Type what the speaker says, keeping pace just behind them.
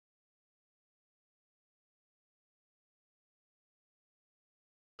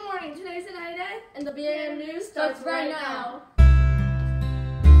morning, today's a night day, and the BAM News starts right now.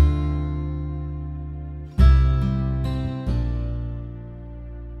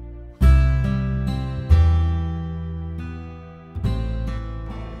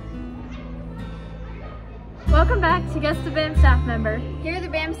 Welcome back to Guess the BAM Staff Member. Here are the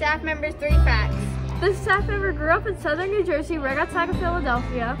BAM staff members' 3 facts. This staff member grew up in southern New Jersey, right outside of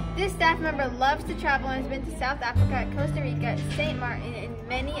Philadelphia. This staff member loves to travel and has been to South Africa, Costa Rica, St. Martin, and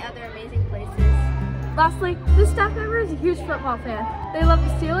many other amazing places. Lastly, this staff member is a huge football fan. They love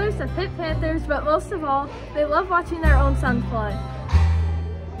the Steelers, the Pitt Panthers, but most of all, they love watching their own son play.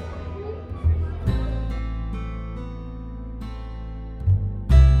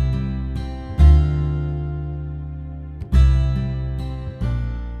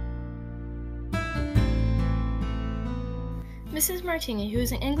 Mrs. Martini, who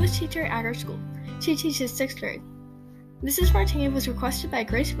is an English teacher at our school. She teaches 6th grade. Mrs. Martini was requested by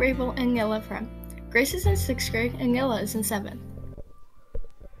Grace, Rabel, and Nilla from. Grace is in 6th grade and Nilla is in 7th.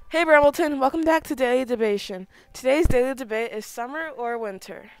 Hey Brambleton, welcome back to Daily Debation. Today's daily debate is summer or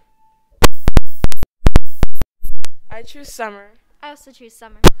winter. I choose summer. I also choose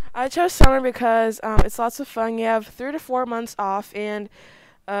summer. I chose summer because it's lots of fun. You have 3 to 4 months off and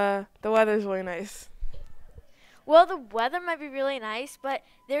the weather's really nice. Well, the weather might be really nice, but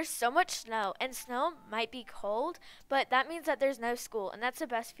there's so much snow, and snow might be cold, but that means that there's no school, and that's the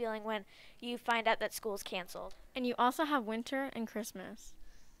best feeling when you find out that school's canceled. And you also have winter and Christmas.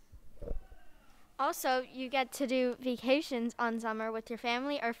 Also, you get to do vacations on summer with your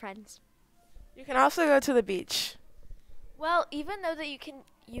family or friends. You can also go to the beach. Well, even though that you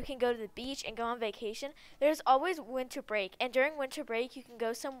can go to the beach and go on vacation, there's always winter break, and during winter break you can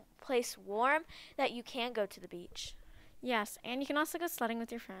go someplace warm that you can go to the beach. Yes, and you can also go sledding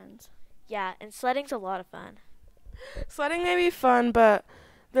with your friends. Yeah, and sledding's a lot of fun. Sledding may be fun, but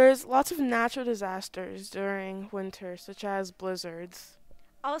there's lots of natural disasters during winter, such as blizzards.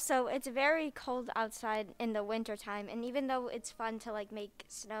 Also, it's very cold outside in the winter time, and even though it's fun to make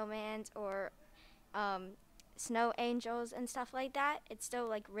snowmans or snow angels and stuff like that, it's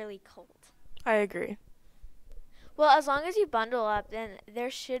still really cold. I agree. Well, as long as you bundle up, then there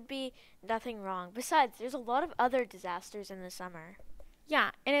should be nothing wrong. Besides, there's a lot of other disasters in the summer.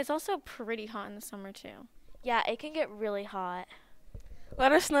 Yeah, and it's also pretty hot in the summer too. Yeah, it can get really hot.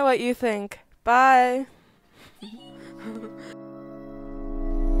 Let us know what you think. Bye!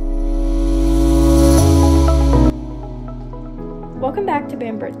 Welcome back to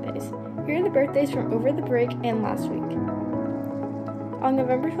BAM Birthdays. Here are the birthdays from over the break and last week. On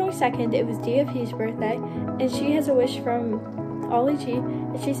November 22nd, it was DFP's birthday, and she has a wish from Ollie G,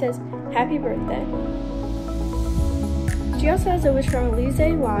 and she says, Happy birthday. She also has a wish from Elise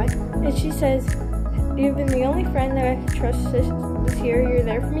Y, and she says, You've been the only friend that I can trust this year. You're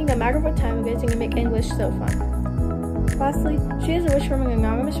there for me no matter what time it is, and you make English so fun. Lastly, she has a wish from an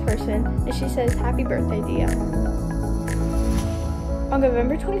anonymous person, and she says, Happy birthday, Dio. On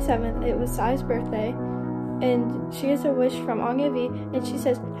November 27th, it was Sai's birthday, and she has a wish from Anya V, and she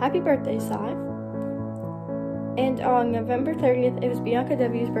says, Happy birthday, Sai. And on November 30th, it was Bianca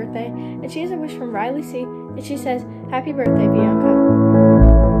W's birthday, and she has a wish from Riley C, and she says, Happy birthday, Bianca.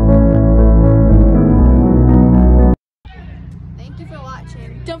 Thank you for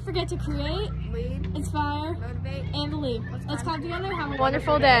watching. Don't forget to create, Lead, inspire, motivate, and believe. Let's come together. Have a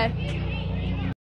Wonderful day.